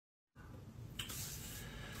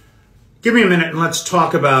Give me a minute and let's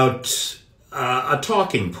talk about a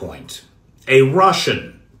talking point, a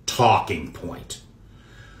Russian talking point.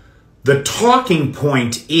 The talking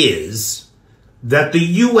point is that the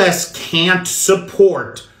U.S. can't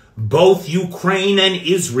support both Ukraine and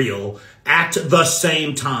Israel at the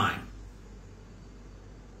same time.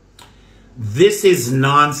 This is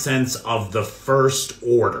nonsense of the first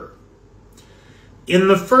order. In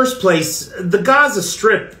the first place, the Gaza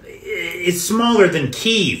Strip is smaller than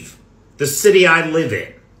Kyiv, the city I live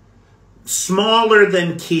in. Smaller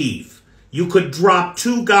than Kyiv. You could drop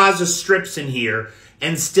 2 Gaza Strips in here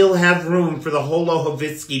and still have room for the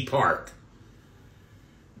Holohovitsky Park.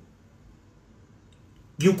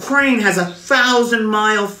 Ukraine has a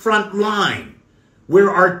 1,000-mile front line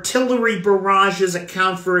where artillery barrages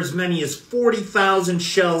account for as many as 40,000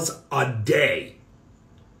 shells a day.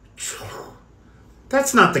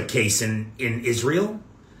 That's not the case in Israel.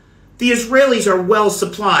 The Israelis are well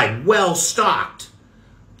supplied, well stocked.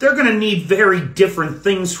 They're going to need very different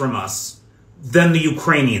things from us than the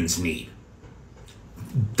Ukrainians need.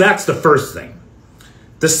 That's the first thing.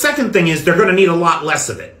 The second thing is they're going to need a lot less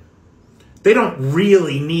of it. They don't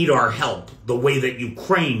really need our help the way that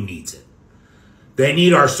Ukraine needs it. They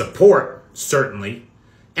need our support, certainly,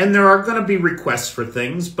 and there are going to be requests for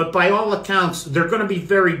things, but by all accounts, they're going to be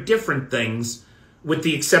very different things, with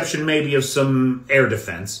the exception maybe of some air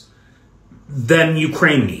defense, than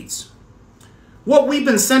Ukraine needs. What we've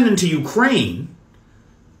been sending to Ukraine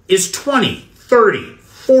is 20, 30,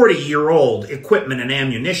 40-year-old equipment and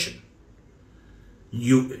ammunition.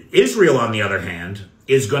 Israel, on the other hand,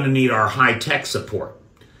 is going to need our high-tech support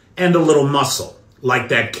and a little muscle, like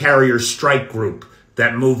that carrier strike group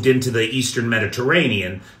that moved into the Eastern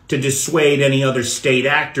Mediterranean to dissuade any other state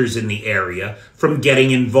actors in the area from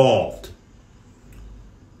getting involved.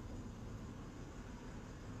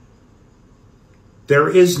 There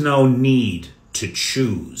is no need to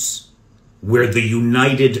choose. We're the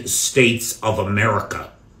United States of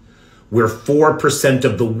America. We're 4%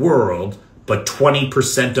 of the world, but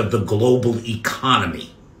 20% of the global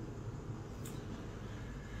economy.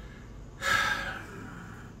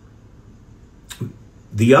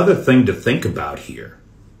 The other thing to think about here,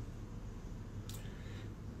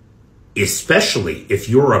 especially if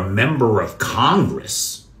you're a member of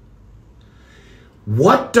Congress,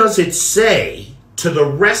 what does it say to the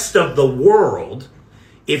rest of the world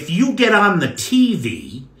if you get on the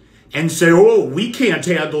TV and say, oh, we can't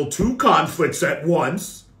handle 2 conflicts at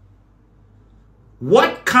once?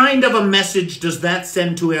 What kind of a message does that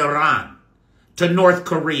send to Iran, to North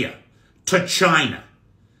Korea, to China,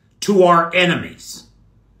 to our enemies?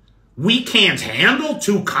 We can't handle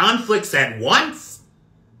 2 conflicts at once?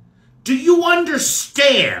 Do you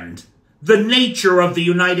understand the nature of the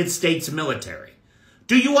United States military?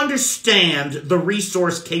 Do you understand the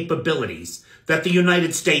resource capabilities that the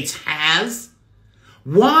United States has?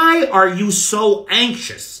 Why are you so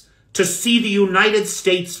anxious to see the United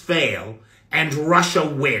States fail and Russia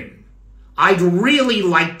win? I'd really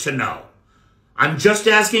like to know. I'm just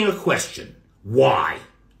asking a question. Why?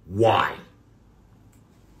 Why?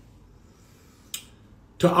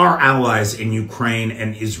 To our allies in Ukraine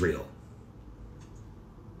and Israel,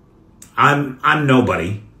 I'm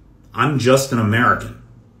nobody. I'm just an American.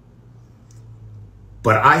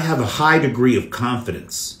 But I have a high degree of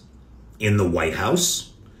confidence in the White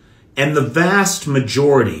House and the vast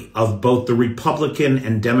majority of both the Republican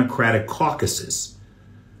and Democratic caucuses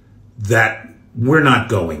that we're not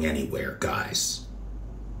going anywhere, guys.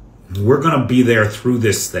 We're going to be there through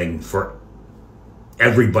this thing for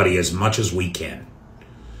everybody as much as we can.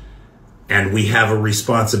 And we have a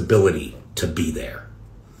responsibility to be there.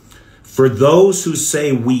 For those who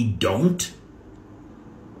say we don't,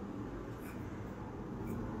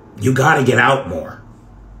 you got to get out more.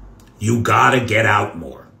 You got to get out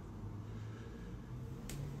more.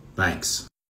 Thanks.